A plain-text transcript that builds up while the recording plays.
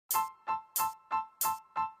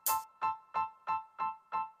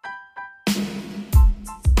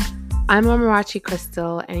I'm Amarachi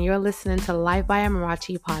Crystal, and you're listening to Live by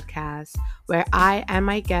Amarachi podcast, where I and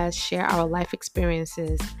my guests share our life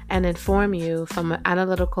experiences and inform you from an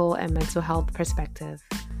analytical and mental health perspective.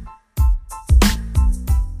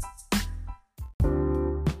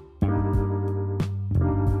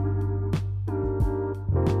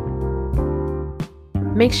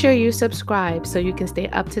 Make sure you subscribe so you can stay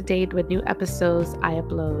up to date with new episodes I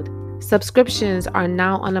upload. Subscriptions are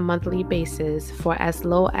now on a monthly basis for as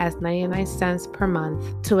low as 99 cents per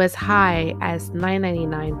month to as high as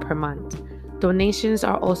 $9.99 per month. Donations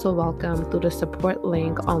are also welcome through the support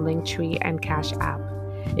link on Linktree and Cash App.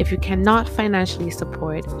 If you cannot financially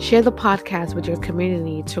support, share the podcast with your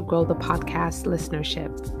community to grow the podcast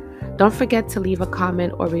listenership. Don't forget to leave a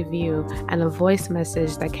comment or review and a voice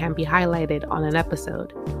message that can be highlighted on an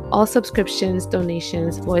episode. All subscriptions,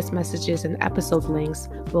 donations, voice messages, and episode links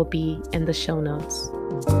will be in the show notes.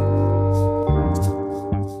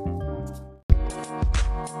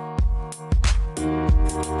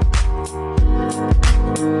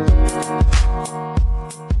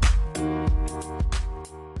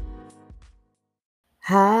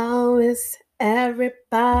 How is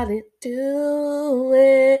everybody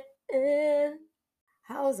doing?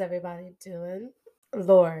 How's everybody doing?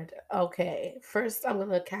 Lord, okay. First, I'm going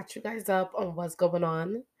to catch you guys up on what's going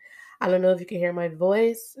on. I don't know if you can hear my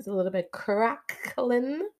voice. It's a little bit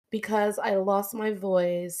crackling because I lost my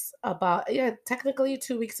voice technically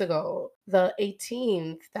 2 weeks ago. The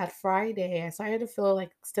 18th, that Friday, I started to feel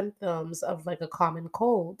like symptoms of like a common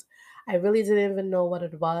cold. I really didn't even know what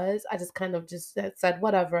it was. I just kind of just said,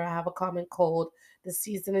 whatever, I have a common cold. The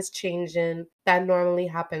season is changing. That normally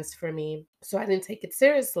happens for me. So I didn't take it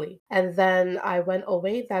seriously. And then I went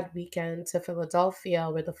away that weekend to Philadelphia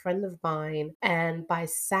with a friend of mine. And by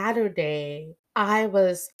Saturday, I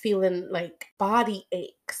was feeling like body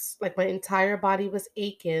aches. Like my entire body was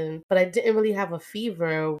aching, but I didn't really have a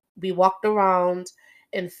fever. We walked around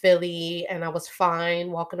in Philly and I was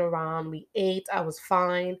fine walking around. We ate, I was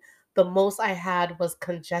fine. The most I had was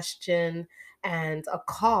congestion and a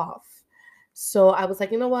cough. So I was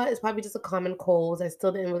like, you know what? It's probably just a common cold. I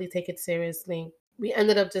still didn't really take it seriously. We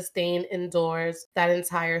ended up just staying indoors that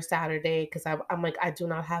entire Saturday because I'm like, I do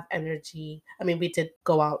not have energy. I mean, we did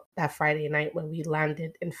go out that Friday night when we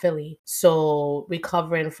landed in Philly. So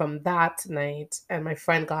recovering from that night, and my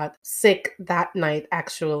friend got sick that night,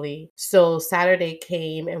 actually. So Saturday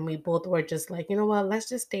came and we both were just like, you know what? Let's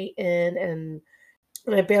just stay in and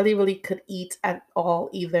I barely really could eat at all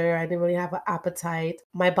either. I didn't really have an appetite.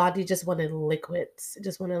 My body just wanted liquids. It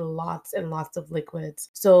just wanted lots and lots of liquids.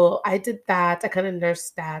 So I did that. I kind of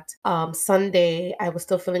nursed that. Sunday, I was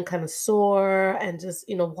still feeling kind of sore and just,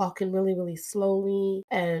 walking really, really slowly.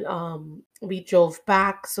 And we drove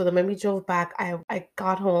back. So then when we drove back, I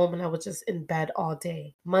got home and I was just in bed all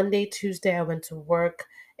day. Monday, Tuesday, I went to work.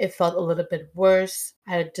 It felt a little bit worse.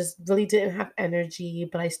 I just really didn't have energy,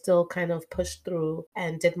 but I still kind of pushed through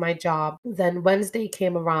and did my job. Then Wednesday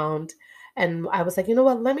came around and I was like, you know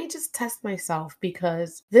what? Let me just test myself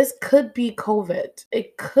because this could be COVID.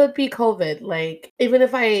 It could be COVID. Like, even if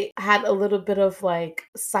I had a little bit of like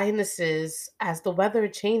sinuses as the weather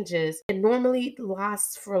changes, it normally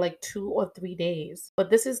lasts for like 2 or 3 days. But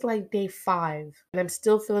this is like day 5 and I'm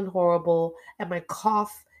still feeling horrible and my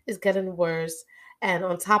cough is getting worse. And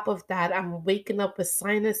on top of that, I'm waking up with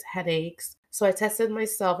sinus headaches. So I tested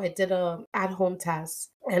myself. I did a at-home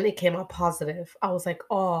test and it came out positive. I was like,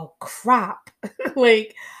 oh crap.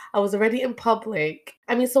 Like I was already in public.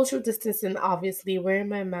 I mean, social distancing, obviously, wearing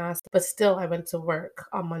my mask, but still I went to work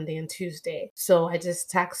on Monday and Tuesday. So I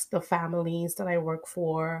just text the families that I work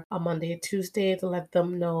for on Monday and Tuesday to let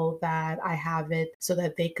them know that I have it so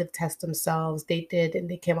that they could test themselves. They did and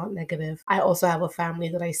they came out negative. I also have a family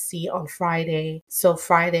that I see on Friday. So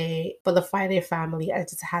Friday, for the Friday family, I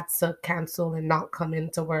just had to cancel and not come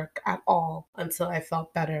into work at all until I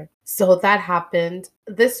felt better. So that happened.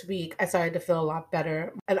 This week, I started to feel a lot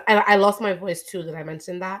better. And I lost my voice too. Did I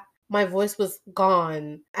mention that? My voice was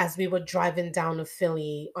gone as we were driving down to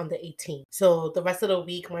Philly on the 18th. So the rest of the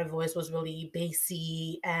week, my voice was really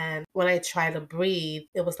bassy. And when I tried to breathe,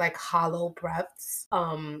 it was like hollow breaths.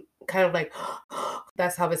 Kind of like,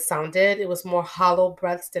 that's how it sounded. It was more hollow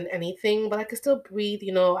breaths than anything, but I could still breathe.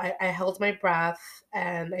 I held my breath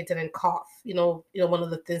and I didn't cough. One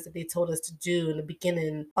of the things that they told us to do in the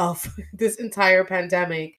beginning of this entire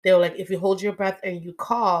pandemic, they were like, if you hold your breath and you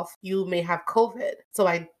cough, you may have COVID. So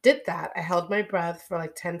I did that. I held my breath for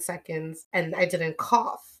like 10 seconds and I didn't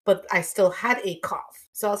cough, but I still had a cough.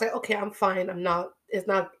 So I was like, okay, I'm fine. It's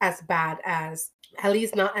not as bad as, at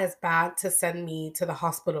least not as bad to send me to the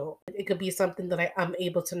hospital. It could be something that I'm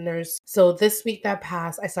able to nurse. So this week that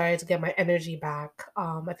passed, I started to get my energy back.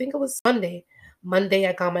 I think it was Monday. Monday,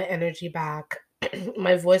 I got my energy back.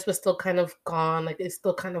 My voice was still kind of gone. Like it's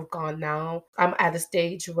still kind of gone now. I'm at a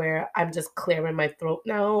stage where I'm just clearing my throat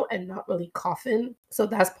now and not really coughing. So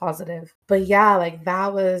that's positive. But yeah, like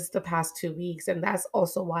that was the past 2 weeks. And that's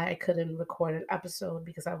also why I couldn't record an episode,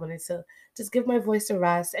 because I wanted to just give my voice a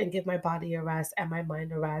rest and give my body a rest and my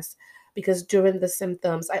mind a rest. Because during the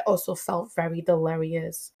symptoms, I also felt very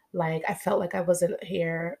delirious. Like I felt like I wasn't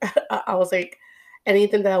here. I was like,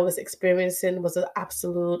 anything that I was experiencing was an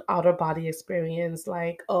absolute outer body experience.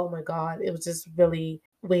 Like, oh my God, it was just really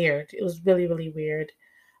weird. It was really, really weird.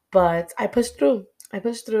 But I pushed through. I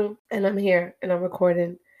pushed through and I'm here and I'm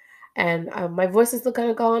recording. And my voice is still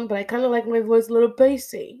kind of gone, but I kind of like my voice a little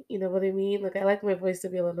bassy. You know what I mean? Like I like my voice to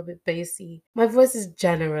be a little bit bassy. My voice is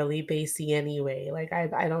generally bassy anyway. Like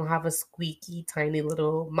I don't have a squeaky, tiny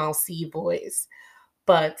little mousy voice.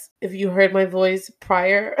 But if you heard my voice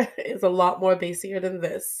prior, it's a lot more bassier than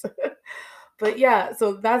this. But yeah,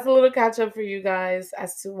 so that's a little catch up for you guys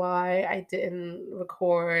as to why I didn't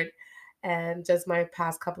record and just my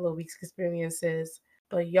past couple of weeks' experiences.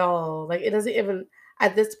 But y'all, like it doesn't even,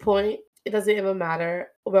 at this point, it doesn't even matter.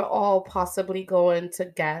 We're all possibly going to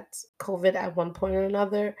get COVID at one point or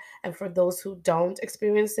another. And for those who don't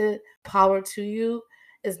experience it, power to you.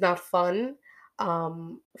 Is not fun.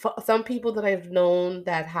 For some people that I've known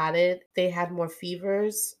that had it, they had more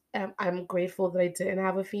fevers. I'm grateful that I didn't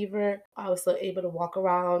have a fever. I was still able to walk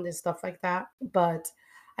around and stuff like that. But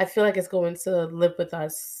I feel like it's going to live with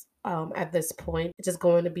us at this point. It's just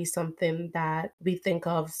going to be something that we think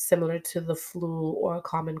of similar to the flu or a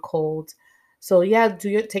common cold. So yeah,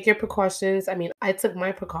 take your precautions. I mean, I took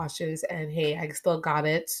my precautions and hey, I still got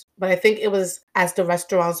it. But I think it was as the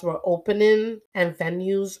restaurants were opening and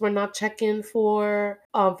venues were not checking for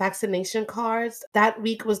vaccination cards. That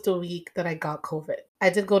week was the week that I got COVID.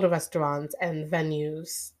 I did go to restaurants and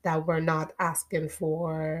venues that were not asking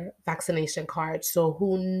for vaccination cards. So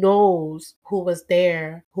who knows who was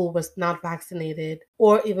there, who was not vaccinated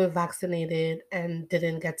or even vaccinated and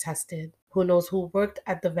didn't get tested. Who knows who worked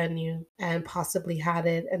at the venue and possibly had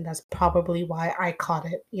it. And that's probably why I caught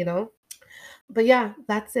it, you know? But yeah,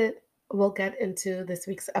 that's it. We'll get into this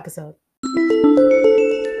week's episode.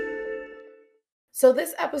 So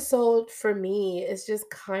this episode for me is just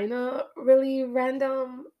kind of really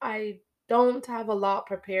random. I don't have a lot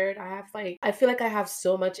prepared. I feel like I have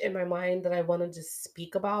so much in my mind that I want to just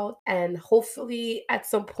speak about, and hopefully at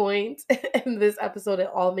some point in this episode it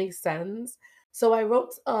all makes sense. So I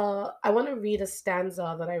want to read a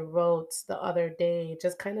stanza that I wrote the other day,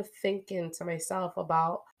 just kind of thinking to myself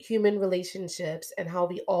about human relationships and how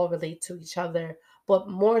we all relate to each other, but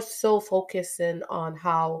more so focusing on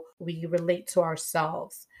how we relate to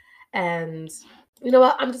ourselves. And you know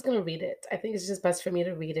what? I'm just going to read it. I think it's just best for me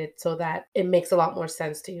to read it so that it makes a lot more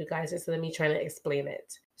sense to you guys instead of me trying to explain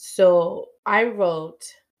it. So I wrote,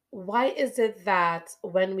 why is it that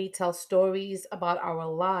when we tell stories about our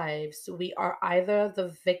lives, we are either the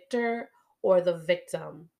victor or the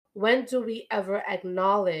victim? When do we ever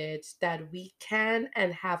acknowledge that we can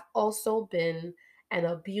and have also been an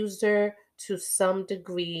abuser to some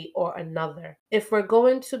degree or another? If we're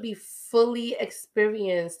going to be fully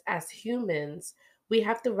experienced as humans, we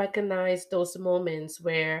have to recognize those moments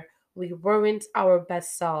where we weren't our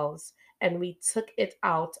best selves and we took it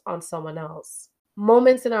out on someone else.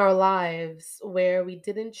 Moments in our lives where we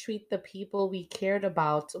didn't treat the people we cared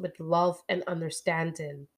about with love and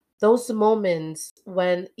understanding. Those moments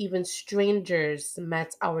when even strangers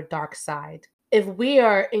met our dark side. If we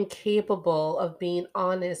are incapable of being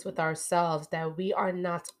honest with ourselves that we are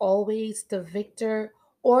not always the victor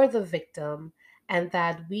or the victim, and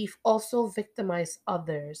that we've also victimized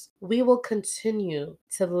others, we will continue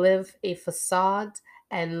to live a facade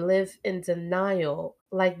and live in denial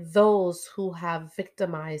like those who have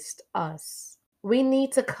victimized us. We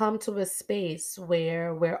need to come to a space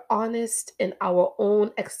where we're honest in our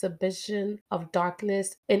own exhibition of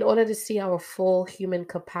darkness in order to see our full human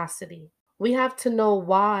capacity. We have to know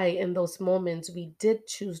why in those moments we did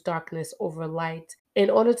choose darkness over light in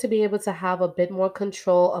order to be able to have a bit more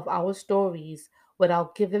control of our stories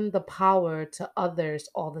without giving the power to others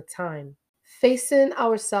all the time. Facing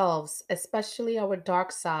ourselves, especially our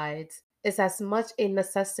dark sides, is as much a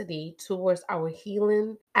necessity towards our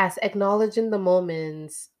healing as acknowledging the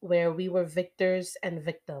moments where we were victors and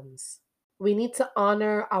victims. We need to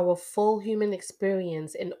honor our full human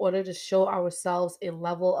experience in order to show ourselves a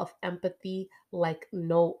level of empathy like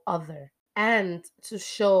no other. and to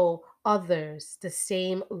show others the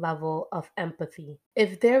same level of empathy.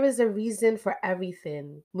 If there is a reason for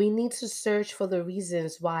everything, we need to search for the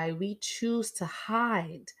reasons why we choose to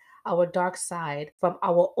hide our dark side from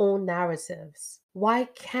our own narratives. Why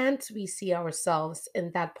can't we see ourselves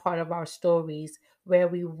in that part of our stories where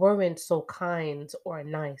we weren't so kind or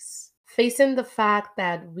nice? Facing the fact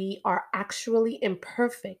that we are actually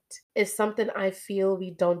imperfect is something I feel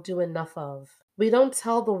we don't do enough of. We don't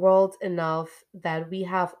tell the world enough that we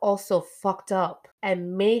have also fucked up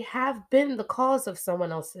and may have been the cause of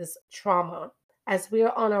someone else's trauma. As we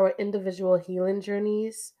are on our individual healing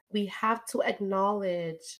journeys, we have to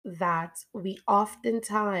acknowledge that we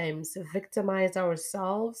oftentimes victimize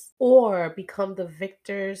ourselves or become the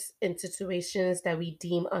victors in situations that we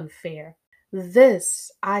deem unfair.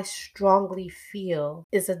 This, I strongly feel,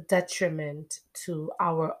 is a detriment to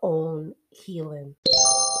our own healing.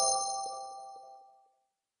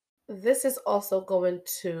 This is also going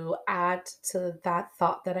to add to that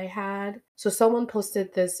thought that I had. So someone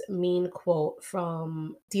posted this mean quote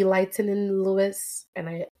from Delighten in Lewis,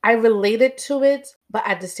 and I related to it, but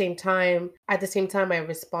at the same time I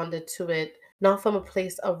responded to it not from a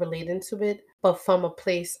place of relating to it, but from a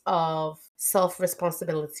place of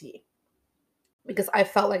self-responsibility, because I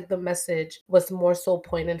felt like the message was more so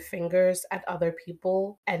pointing fingers at other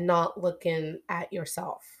people and not looking at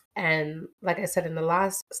yourself. And like I said in the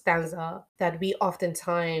last stanza, that we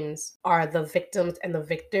oftentimes are the victims and the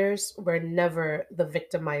victors. We're never the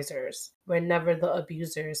victimizers. We're never the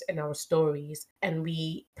abusers in our stories. And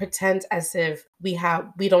we pretend as if we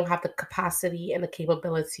don't have the capacity and the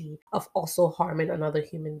capability of also harming another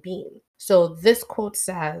human being. So this quote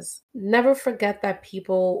says, "Never forget that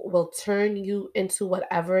people will turn you into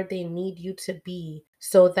whatever they need you to be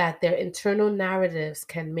so that their internal narratives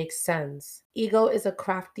can make sense. Ego is a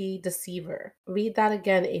crafty deceiver." Read that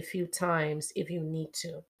again a few times if you need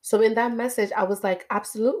to. So in that message, I was like,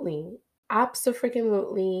 absolutely.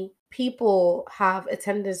 Absolutely. People have a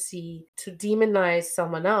tendency to demonize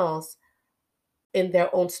someone else in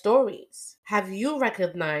their own stories. Have you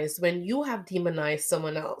recognized when you have demonized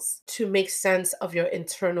someone else to make sense of your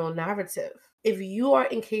internal narrative? If you are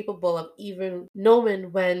incapable of even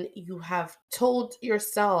knowing when you have told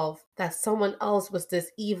yourself that someone else was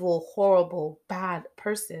this evil, horrible, bad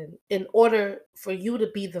person, in order for you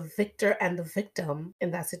to be the victor and the victim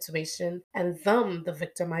in that situation, and them the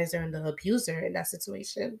victimizer and the abuser in that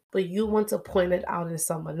situation, but you want to point it out in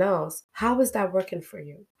someone else, how is that working for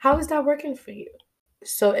you? How is that working for you?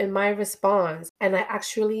 So, in my response, and I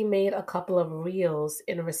actually made a couple of reels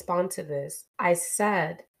in response to this, I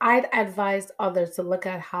said, I'd advise others to look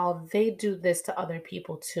at how they do this to other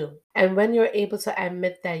people too. And when you're able to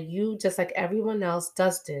admit that you, just like everyone else,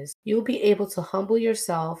 does this, you'll be able to humble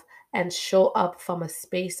yourself and show up from a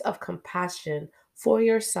space of compassion for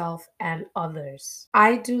yourself and others.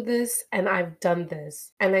 I do this and I've done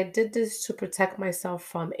this. And I did this to protect myself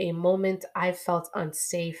from a moment I felt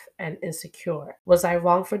unsafe and insecure. Was I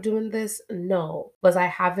wrong for doing this? No. Was I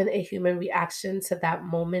having a human reaction to that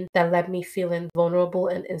moment that led me feeling vulnerable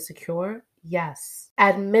and insecure? Yes.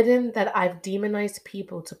 Admitting that I've demonized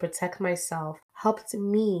people to protect myself helped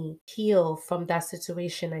me heal from that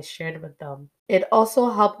situation I shared with them. It also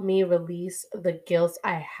helped me release the guilt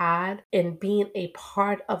I had in being a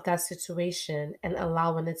part of that situation and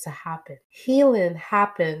allowing it to happen. Healing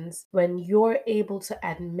happens when you're able to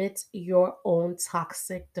admit your own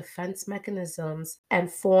toxic defense mechanisms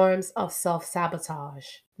and forms of self sabotage,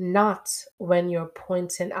 not when you're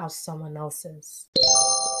pointing out someone else's.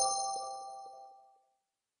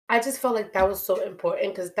 I just felt like that was so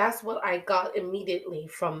important because that's what I got immediately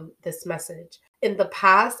from this message. In the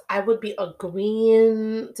past, I would be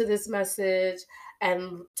agreeing to this message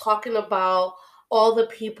and talking about all the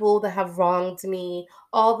people that have wronged me,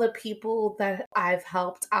 all the people that I've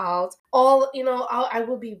helped out, I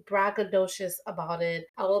will be braggadocious about it.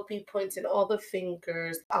 I will be pointing all the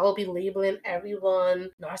fingers. I will be labeling everyone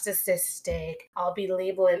narcissistic. I'll be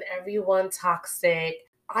labeling everyone toxic.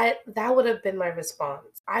 That would have been my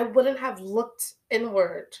response. I wouldn't have looked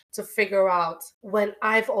inward to figure out when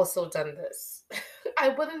I've also done this. I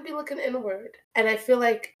wouldn't be looking inward. And I feel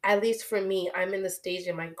like, at least for me, I'm in the stage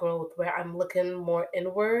in my growth where I'm looking more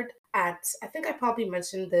inward at, I think I probably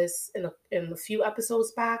mentioned this in a few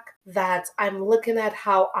episodes back, that I'm looking at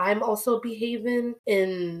how I'm also behaving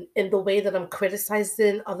in the way that I'm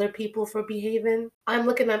criticizing other people for behaving. I'm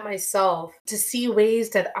looking at myself to see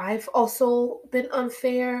ways that I've also been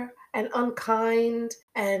unfair and unkind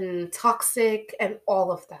and toxic and all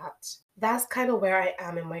of that. That's kind of where I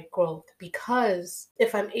am in my growth, because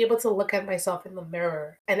if I'm able to look at myself in the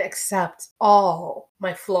mirror and accept all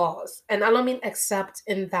my flaws, and I don't mean accept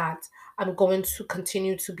in that I'm going to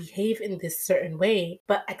continue to behave in this certain way,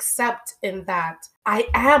 but accept in that I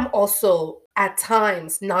am also at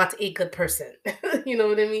times not a good person. You know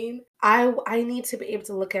what I mean? I need to be able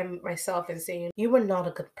to look at myself and say, you were not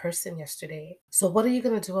a good person yesterday. So what are you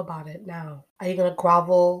going to do about it now? Are you going to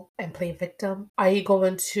grovel and play victim? Are you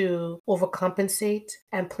going to overcompensate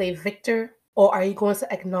and play victor? Or are you going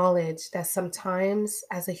to acknowledge that sometimes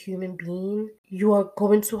as a human being, you are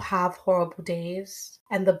going to have horrible days?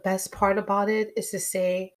 And the best part about it is to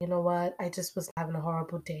say, you know what, I just was having a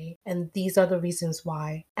horrible day. And these are the reasons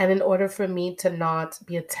why. And in order for me to not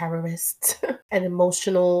be a terrorist, an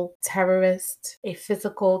emotional terrorist, a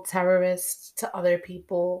physical terrorist to other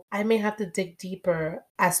people, I may have to dig deeper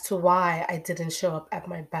as to why I didn't show up at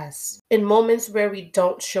my best. In moments where we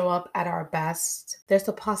don't show up at our best, there's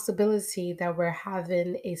a possibility that we're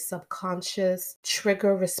having a subconscious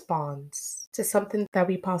trigger response to something that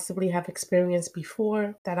we possibly have experienced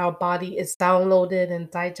before, that our body is downloaded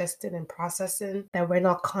and digested and processing, that we're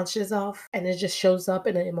not conscious of, and it just shows up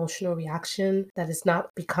in an emotional reaction that is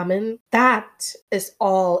not becoming. That is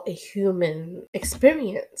all a human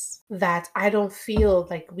experience that I don't feel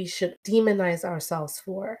like we should demonize ourselves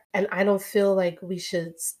for, and I don't feel like we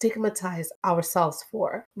should stigmatize ourselves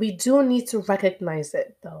for. We do need to recognize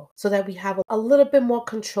it though, so that we have a little bit more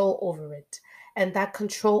control over it. And that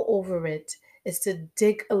control over it is to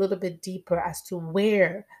dig a little bit deeper as to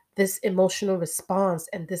where this emotional response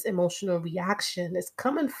and this emotional reaction is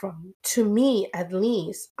coming from. To me, at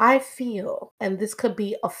least, I feel, and this could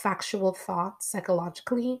be a factual thought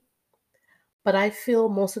psychologically, but I feel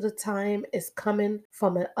most of the time it's coming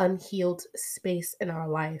from an unhealed space in our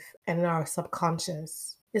life and in our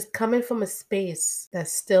subconscious. It's coming from a space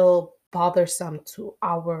that's still bothersome to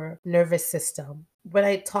our nervous system. When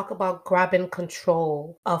I talk about grabbing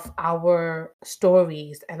control of our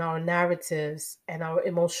stories and our narratives and our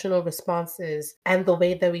emotional responses and the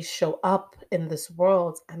way that we show up in this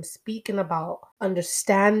world, I'm speaking about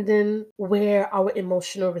understanding where our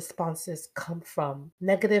emotional responses come from,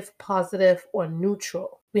 negative, positive, or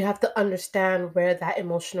neutral. We have to understand where that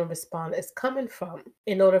emotional response is coming from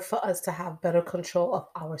in order for us to have better control of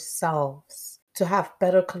ourselves, to have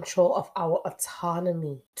better control of our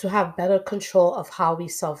autonomy, to have better control of how we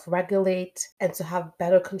self regulate, and to have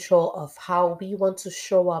better control of how we want to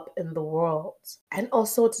show up in the world. And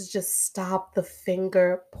also to just stop the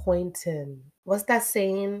finger pointing. What's that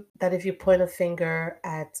saying that if you point a finger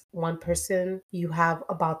at one person, you have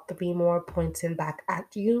about three more pointing back at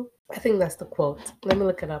you? I think that's the quote. Let me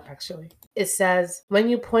look it up actually. It says, when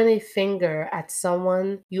you point a finger at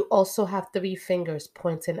someone, you also have three fingers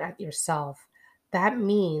pointing at yourself. That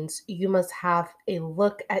means you must have a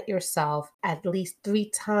look at yourself at least 3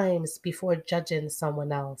 times before judging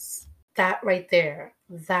someone else. That right there.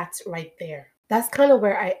 That's right there. That's kind of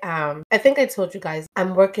where I am. I think I told you guys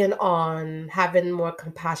I'm working on having more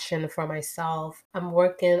compassion for myself. I'm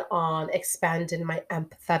working on expanding my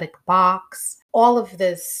empathetic box. All of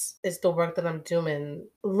this is the work that I'm doing.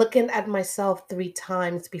 Looking at myself 3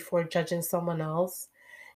 times before judging someone else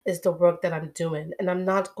is the work that I'm doing. And I'm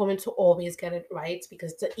not going to always get it right,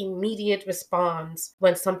 because the immediate response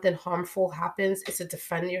when something harmful happens is to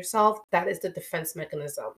defend yourself. That is the defense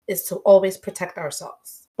mechanism, is to always protect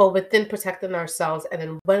ourselves. But within protecting ourselves, and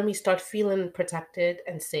then when we start feeling protected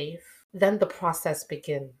and safe, then the process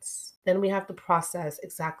begins. Then we have to process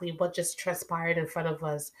exactly what just transpired in front of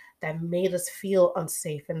us that made us feel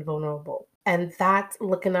unsafe and vulnerable. And that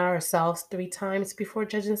looking at ourselves 3 times before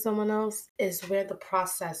judging someone else is where the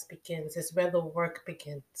process begins, is where the work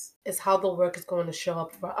begins, is how the work is going to show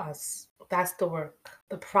up for us. That's the work,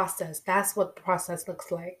 the process. That's what the process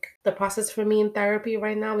looks like. The process for me in therapy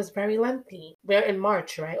right now is very lengthy. We're in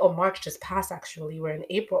March, right? Oh, March just passed actually. We're in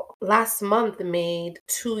April. Last month made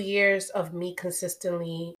 2 years of me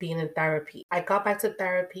consistently being in therapy. I got back to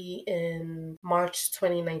therapy in March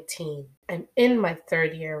 2019. I'm in my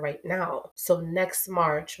 3rd year right now. So next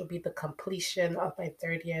March will be the completion of my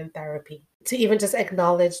 3rd year in therapy. To even just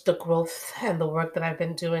acknowledge the growth and the work that I've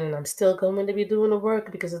been doing, and I'm still going to be doing the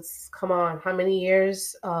work, because it's, come on, how many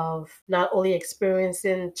years of not only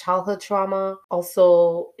experiencing childhood trauma,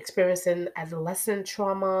 also experiencing adolescent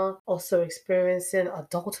trauma, also experiencing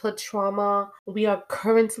adulthood trauma. We are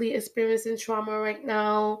currently experiencing trauma right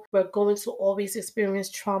now. We're going to always experience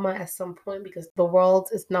trauma at some point, because the world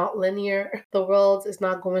is not linear. The world is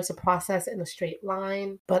not going to process in a straight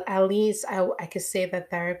line. But at least I could say that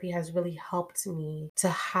therapy has really helped me to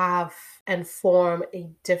have and form a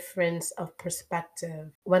difference of perspective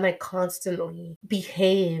when I constantly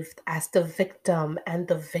behaved as the victim and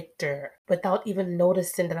the victor without even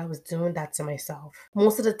noticing that I was doing that to myself.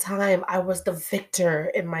 Most of the time, I was the victor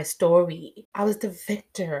in my story. I was the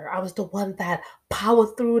victor. I was the one that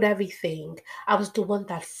powered through everything. I was the one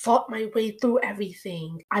that fought my way through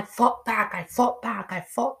everything. I fought back. I fought back. I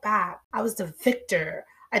fought back. I was the victor.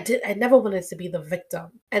 I never wanted to be the victim.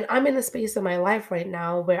 And I'm in a space in my life right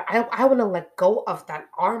now where I want to let go of that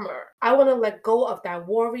armor. I want to let go of that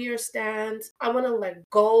warrior stance. I want to let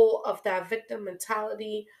go of that victim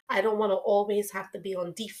mentality. I don't want to always have to be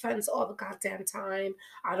on defense all the goddamn time.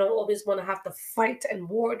 I don't always want to have to fight and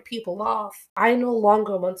ward people off. I no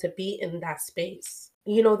longer want to be in that space.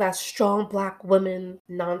 You know, that strong black woman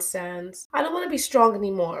nonsense. I don't want to be strong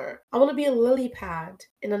anymore. I want to be a lily pad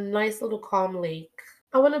in a nice little calm lake.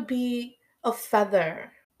 I want to be a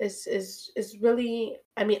feather. Is really,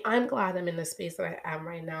 I mean, I'm glad I'm in the space that I am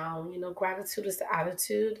right now. You know, gratitude is the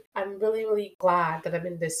attitude. I'm really, really glad that I'm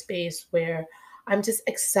in this space where I'm just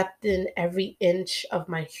accepting every inch of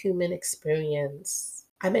my human experience.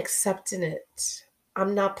 I'm accepting it.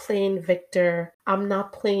 I'm not playing victor. I'm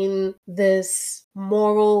not playing this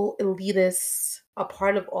moral elitist, a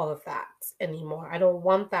part of all of that anymore. I don't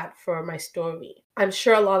want that for my story. I'm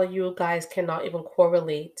sure a lot of you guys cannot even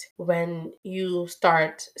correlate when you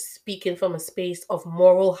start speaking from a space of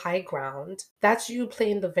moral high ground. That's you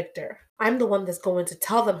playing the victor. I'm the one that's going to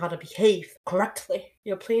tell them how to behave correctly.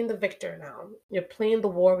 You're playing the victor now. You're playing the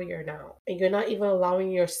warrior now. And you're not even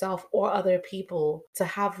allowing yourself or other people to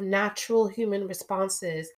have natural human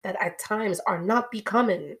responses that at times are not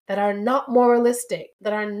becoming, that are not moralistic,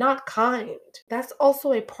 that are not kind. That's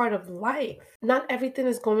also a part of life. Not everything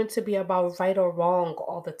is going to be about right or wrong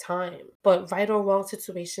all the time, but right or wrong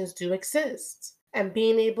situations do exist. And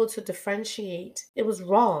being able to differentiate, it was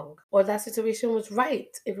wrong or that situation was right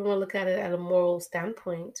if you want to look at it at a moral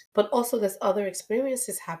standpoint. But also there's other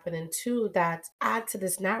experiences happening too that add to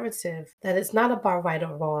this narrative that it's not about right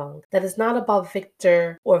or wrong, that it's not about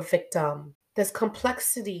victor or victim. There's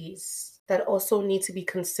complexities that also need to be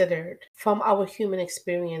considered from our human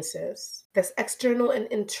experiences. There's external and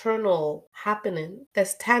internal happening.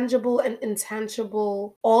 There's tangible and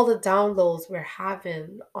intangible, all the downloads we're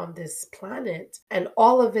having on this planet. And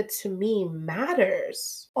all of it to me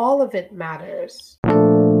matters. All of it matters.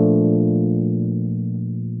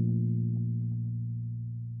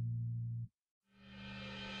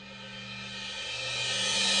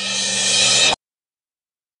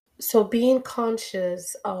 So being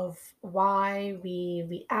conscious of why we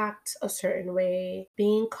react a certain way,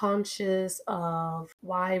 being conscious of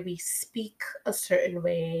why we speak a certain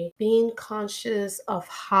way, being conscious of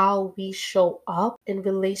how we show up in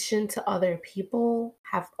relation to other people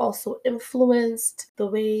have also influenced the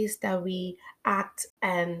ways that we act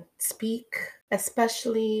and speak,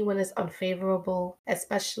 especially when it's unfavorable,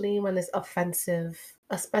 especially when it's offensive,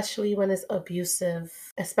 especially when it's abusive,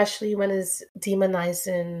 especially when it's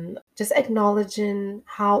demonizing, just acknowledging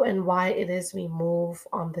how and why it is we move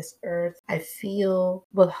on this earth, I feel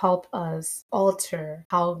will help us alter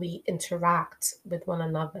how we interact with one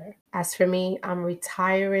another. As for me, I'm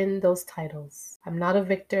retiring those titles. I'm not a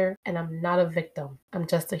victor and I'm not a victim. I'm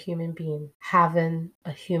just a human being having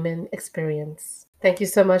a human experience. Thank you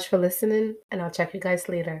so much for listening, and I'll check you guys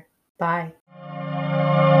later. Bye.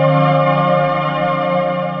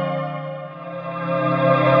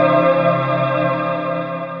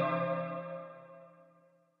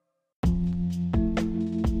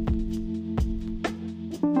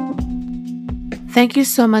 Thank you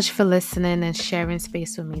so much for listening and sharing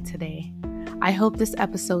space with me today. I hope this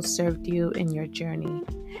episode served you in your journey.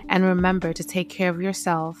 And remember to take care of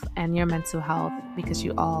yourself and your mental health because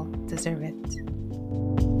you all deserve it.